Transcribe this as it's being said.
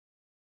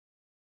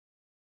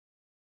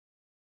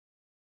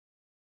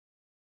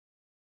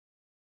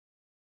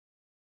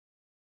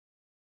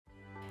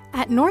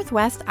At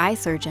Northwest Eye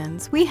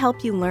Surgeons, we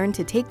help you learn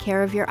to take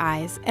care of your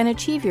eyes and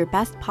achieve your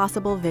best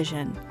possible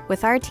vision.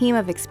 With our team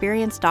of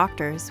experienced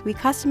doctors, we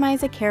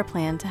customize a care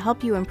plan to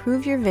help you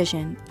improve your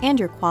vision and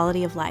your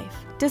quality of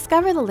life.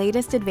 Discover the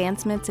latest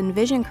advancements in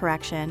vision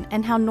correction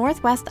and how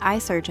Northwest Eye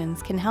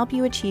Surgeons can help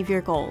you achieve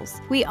your goals.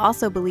 We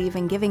also believe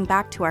in giving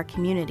back to our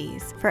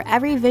communities. For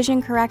every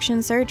vision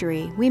correction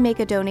surgery, we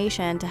make a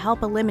donation to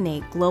help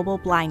eliminate global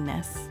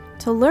blindness.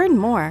 To learn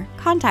more,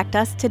 contact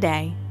us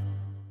today.